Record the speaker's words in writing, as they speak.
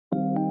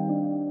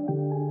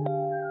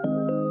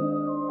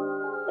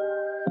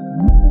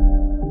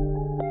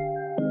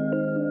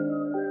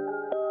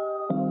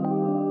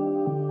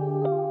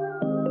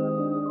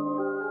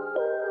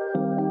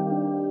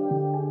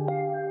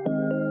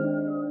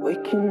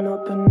waking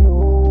up at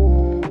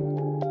noon.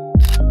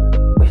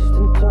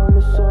 Wasting time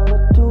is all I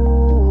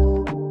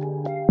do.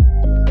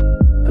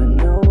 But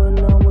now when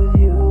I'm with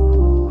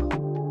you,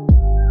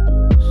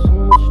 so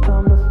much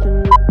time,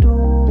 nothing to do.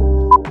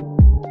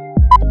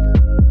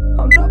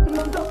 I'm dropping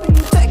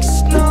you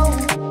texts now.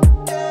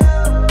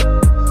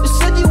 You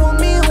said you want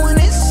me when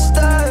it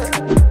starts.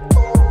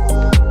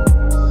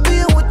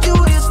 Being with you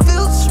just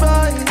feels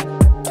right.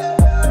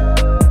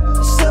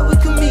 You said we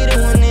could meet it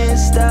when it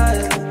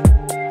starts.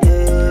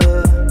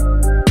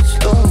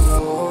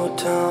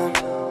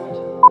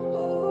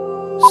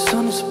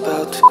 Sun's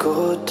about to go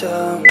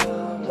down.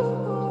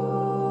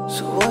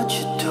 So what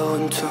you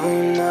doing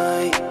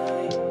tonight?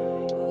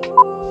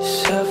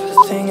 It's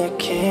everything I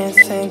can't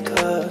think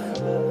of.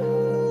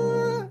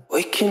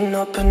 Waking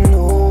up at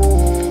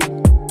noon.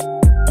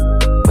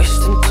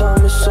 Wasting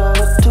time is all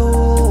I do.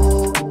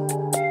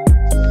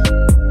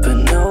 But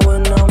now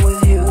when I'm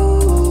with you,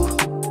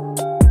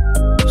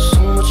 so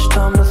much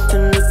time,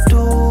 nothing to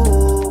do.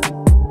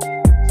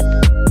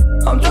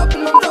 I'm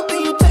dropping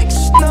you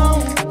texts now.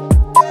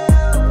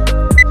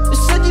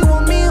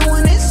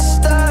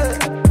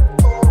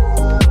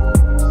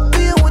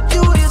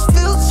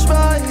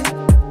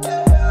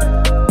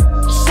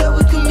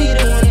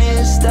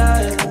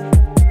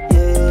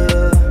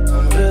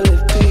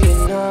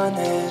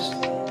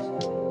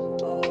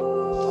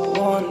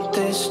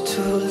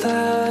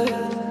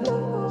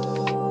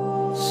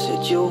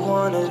 You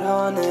want it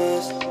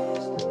honest.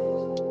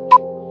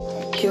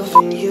 I'm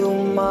giving you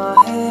my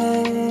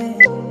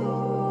hand.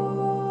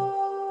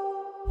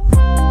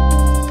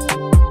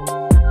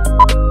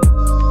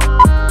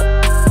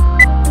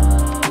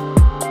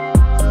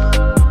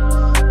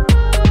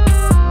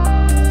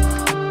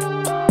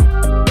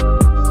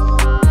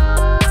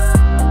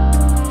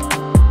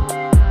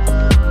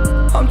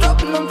 I'm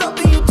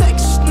dropping you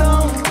texts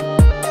now.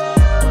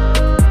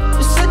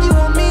 You said you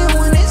want me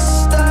when it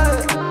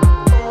starts.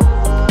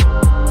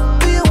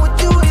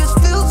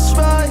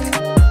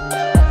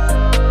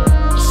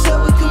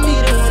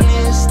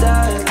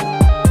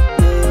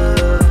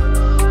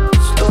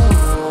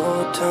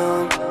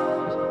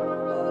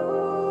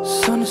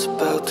 Sun is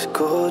about to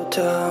go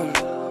down.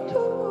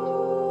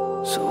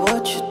 So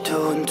what you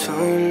doing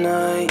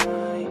tonight?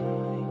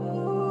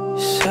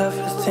 It's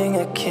everything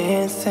I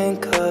can't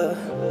think of.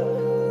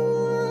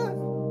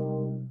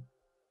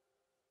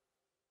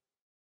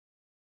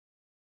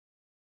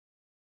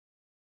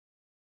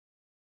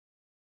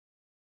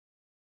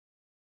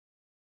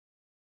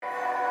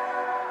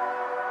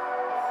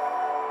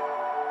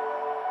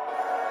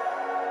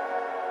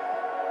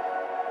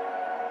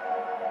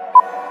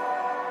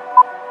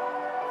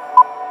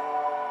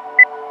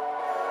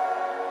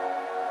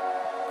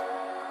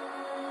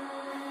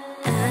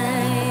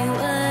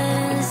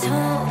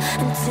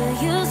 Until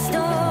you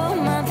stole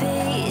my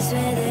peace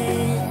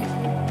within.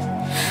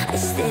 I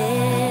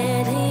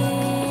stared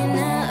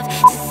enough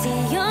to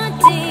see your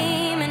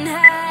demon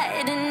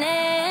hiding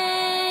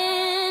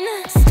in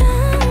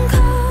stone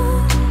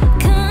cold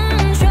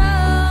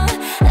control.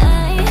 I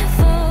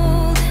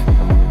fold.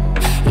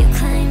 You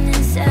climb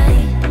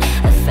inside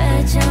a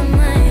fragile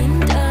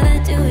mind. All I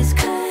do is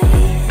cry.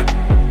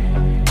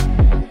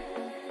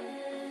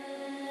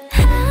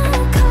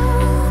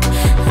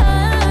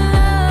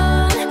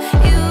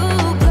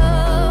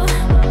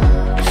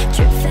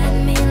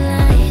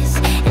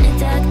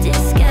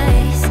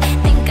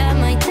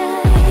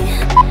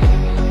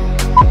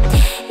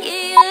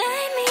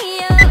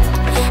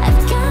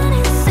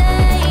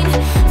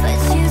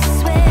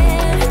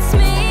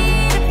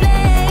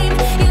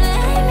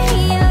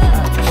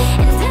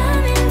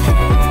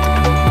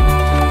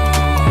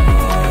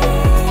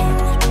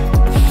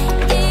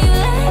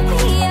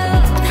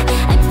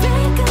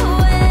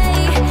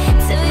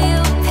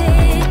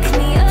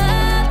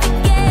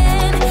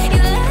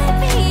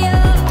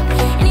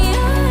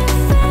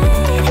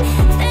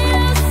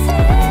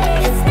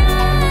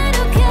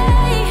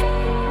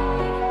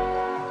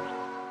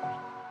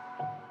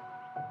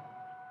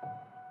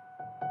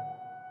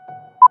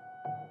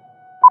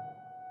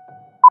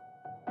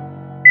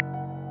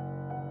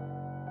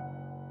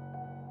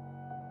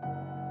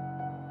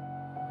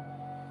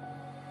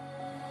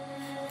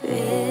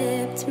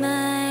 Ripped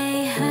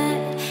my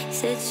heart,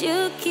 said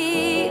you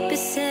keep it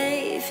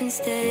safe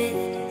instead.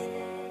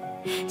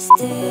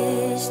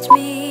 Stitched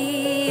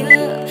me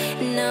up,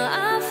 now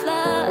I've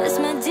lost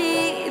my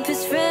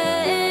deepest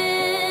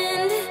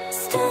friend.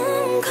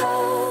 Stone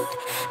cold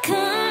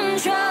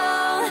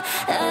control,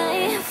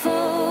 I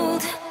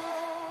fold.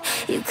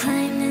 You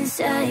climbed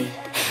inside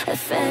a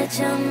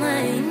fragile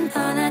mind.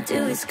 All I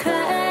do is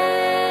cry.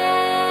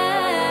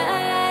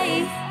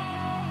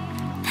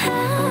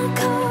 How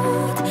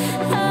cold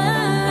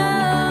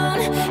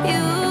alone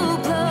you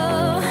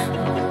blow.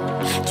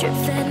 Drip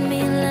fed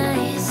me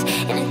lies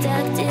in a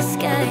dark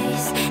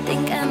disguise.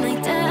 Think I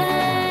might die.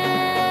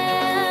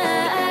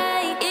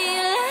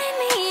 You light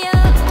me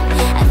up,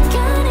 I've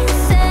gone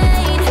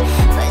insane,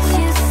 but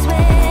you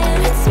swear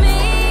it's me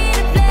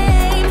to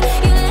blame.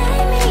 You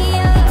light me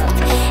up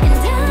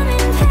and I'm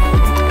in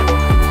pain.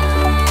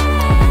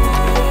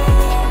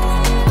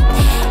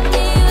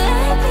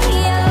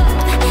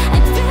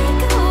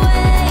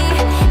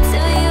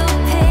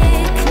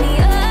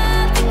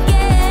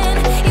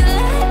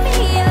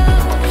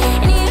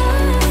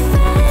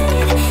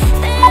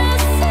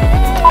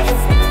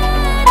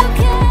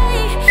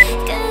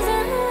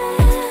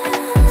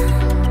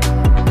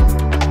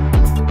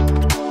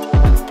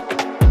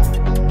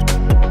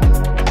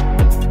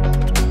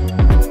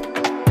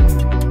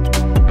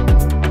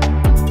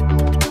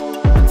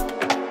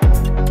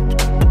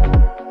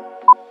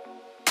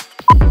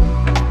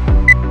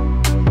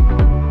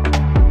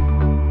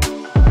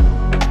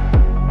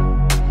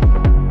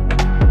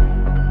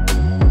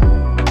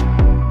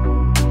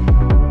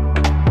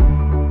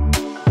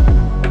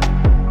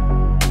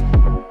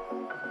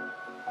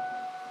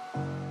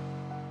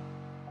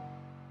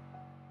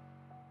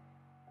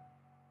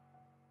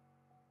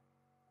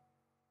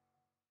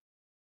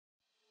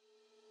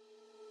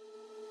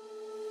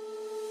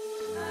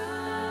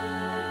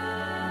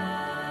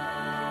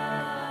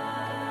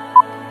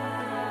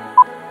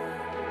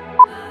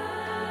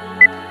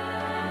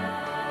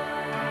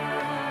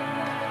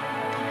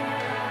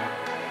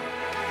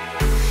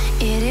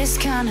 It's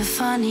kinda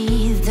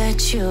funny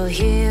that you're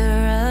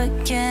here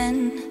again.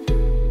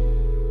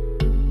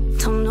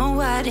 Don't know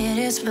what it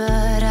is,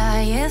 but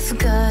I have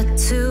got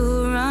to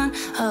run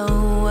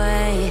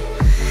away.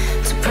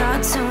 Too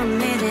proud to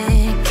admit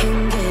it,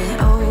 can't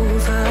get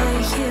over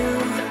you.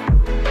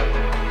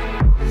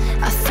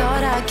 I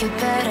thought I'd get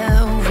better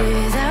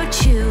without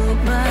you,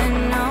 but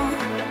no.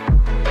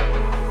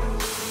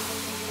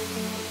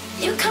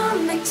 You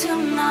come back to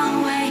my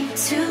way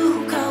to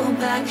go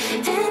back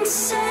and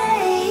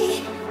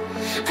say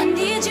I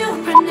need you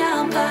right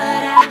now,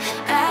 but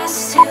I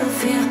still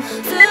feel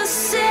the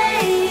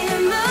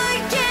same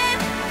again.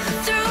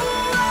 Through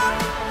all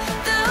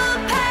the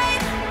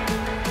pain,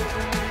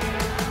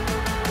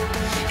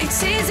 it's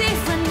easy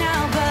for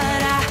now,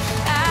 but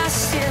I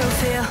still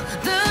feel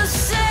the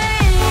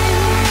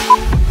same.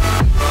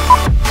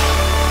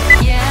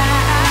 Yeah,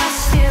 I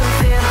still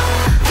feel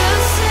the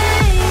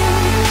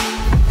same.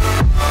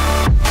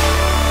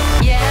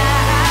 Yeah,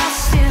 I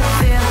still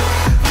feel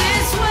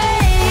this way.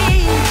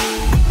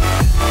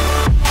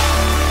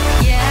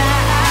 Yeah,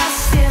 I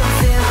still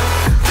feel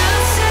the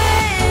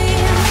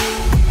same.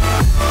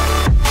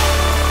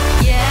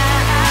 Yeah,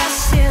 I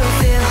still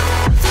feel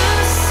the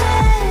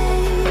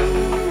same.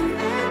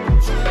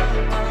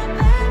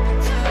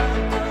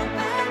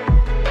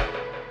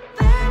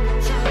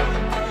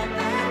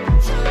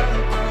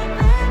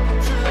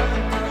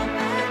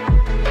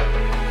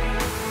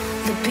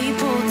 The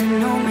people that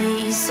know me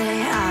say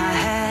I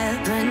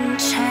haven't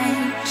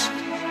changed.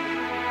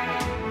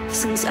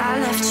 Since I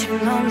left you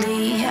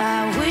lonely, I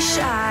wish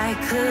I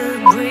could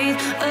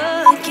breathe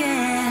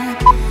again.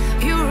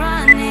 You're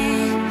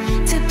running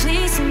to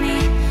please me,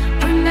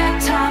 bring back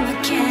time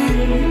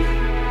again.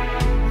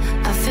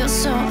 I feel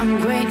so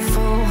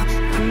ungrateful,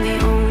 I'm the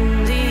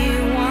only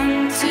one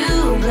to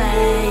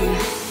blame.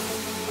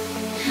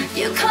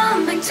 You come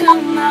back to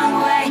my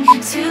way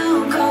to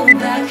go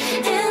back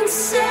and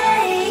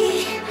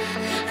say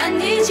I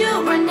need you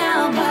right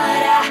now,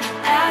 but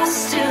I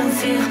still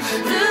feel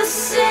the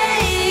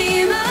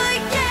same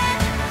again.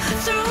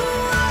 Through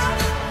all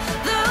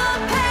the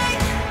pain,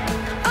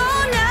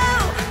 oh no,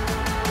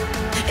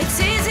 it's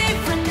easy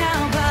for now,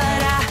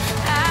 but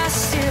I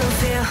still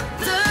feel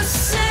the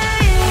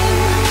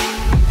same.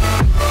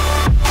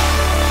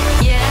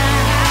 Yeah,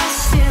 I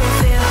still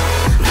feel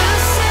the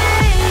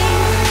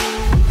same.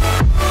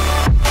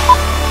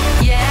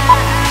 Yeah,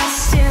 I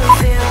still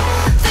feel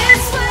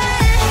this way.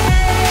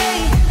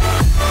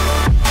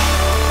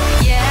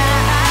 Yeah,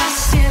 I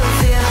still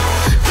feel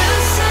the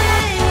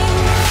same.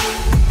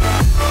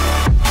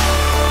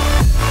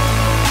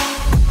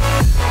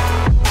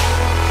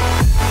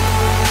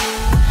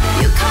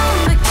 You come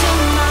back to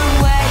my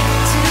way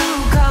to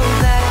go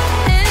back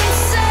and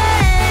say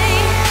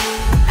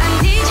I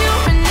need you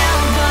right now,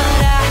 but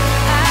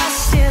I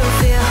still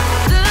feel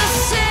the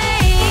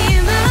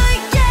same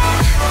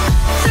again.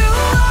 Through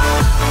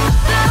all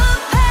the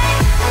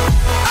pain,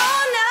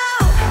 oh no,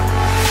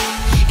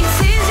 it's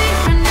easy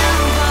for now,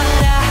 but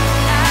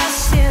I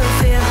still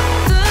feel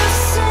the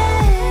same.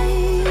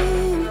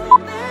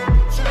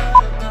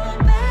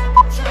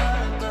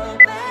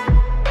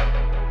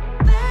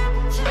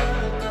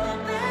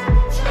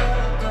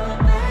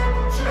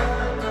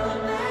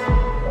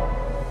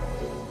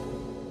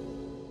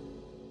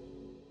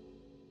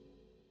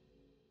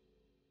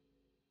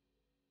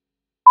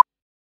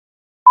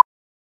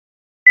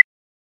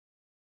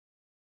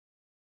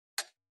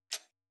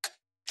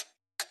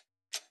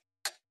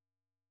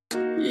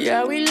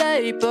 Yeah, we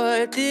late,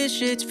 but this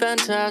shit's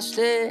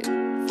fantastic.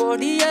 For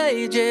the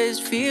ages,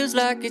 feels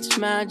like it's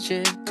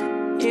magic.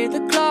 Hear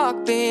the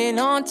clock been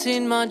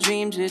haunting my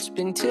dreams. It's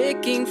been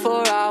ticking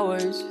for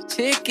hours,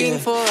 ticking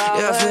for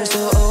hours. Yeah, I feel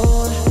so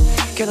old.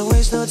 Gotta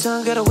waste no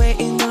time, gotta wait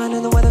in line,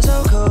 and the weather's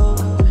so cold.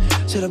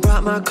 Should've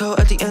brought my coat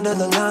at the end of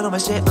the line, on my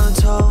shit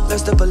untold.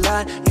 Messed up a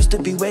lot, used to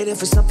be waiting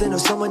for something or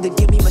someone to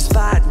give me my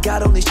spot.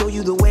 God only show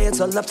you the way, it's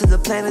all up to the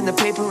plan and the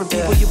paper and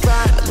people you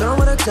brought. I learned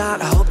what I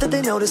taught, I hope that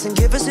they notice and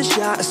give us a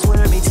shot. I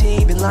swear me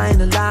team, been lying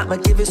a lot,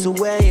 might give us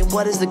away. And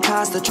what is the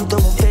cost? The truth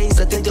I won't face,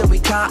 I think that we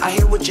caught. I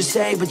hear what you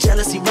say, but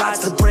jealousy rots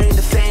the brain,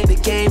 the fame, the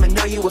game. I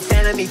know you a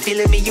fan of me,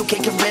 feeling me, you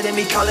can't get rid of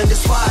me, calling the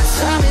SWAT.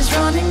 Time is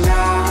running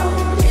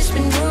out, it's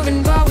been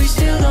moving, but we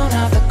still don't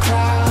have the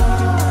crowd.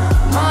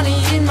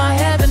 Money in my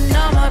head, but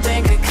not my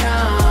bank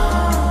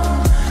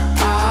account.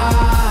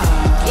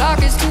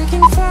 Clock is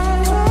ticking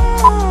fast.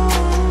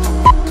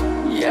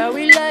 Yeah,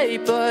 we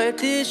late, but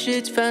this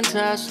shit's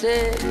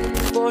fantastic.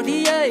 For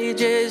the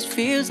ages,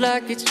 feels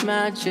like it's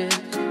magic.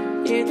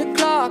 Hear the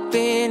clock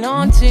been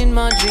haunting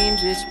my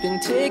dreams. It's been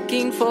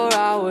ticking for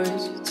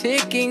hours,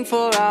 ticking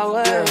for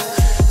hours.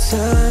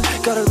 Time,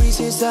 gotta reach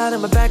inside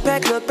of my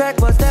backpack, look back,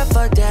 what's that,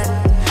 fuck that.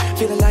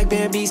 Feeling like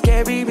Bambi,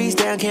 scary, reach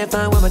down, can't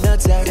find where my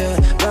nuts at. Yeah,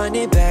 run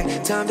it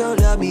back, time don't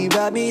love me,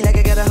 rub me like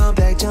I got a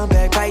humpback, jump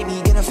back, bite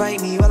me, gonna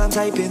fight me while I'm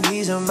typing.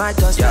 These are my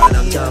thoughts. Yeah, and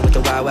I'm done with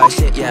the wild, wild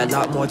shit. Yeah, a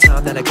lot more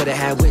time than I could've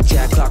had with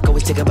Jack. Clock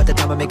always ticking, but the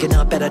time I'm making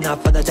up better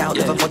not for the doubt.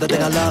 Living for the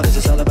thing I love. It's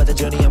just all about the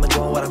journey. I'm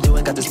enjoying what I'm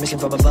doing. Got this mission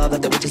from above,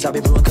 like the witches I'll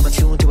be brewing. Coming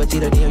soon to a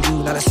theater near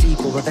you, not a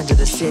sequel. Revenge of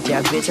the Sith,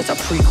 yeah, bitch, that's a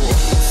prequel.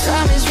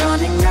 Time is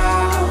running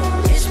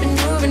out. It's been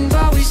moving,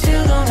 but we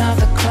still don't have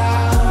the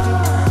cloud.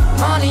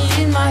 Money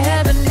in my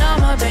head, but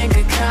not my bank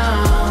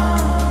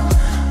account.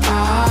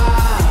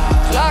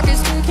 Clock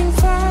is ticking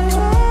fast.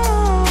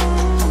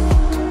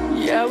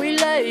 Yeah, we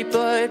late,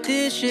 but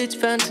this shit's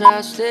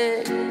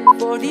fantastic.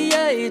 For the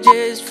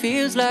ages,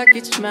 feels like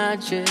it's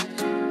magic.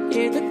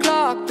 Hear the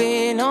clock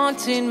been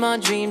haunting my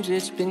dreams.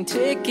 It's been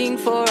ticking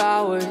for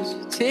hours,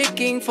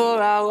 ticking for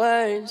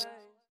hours.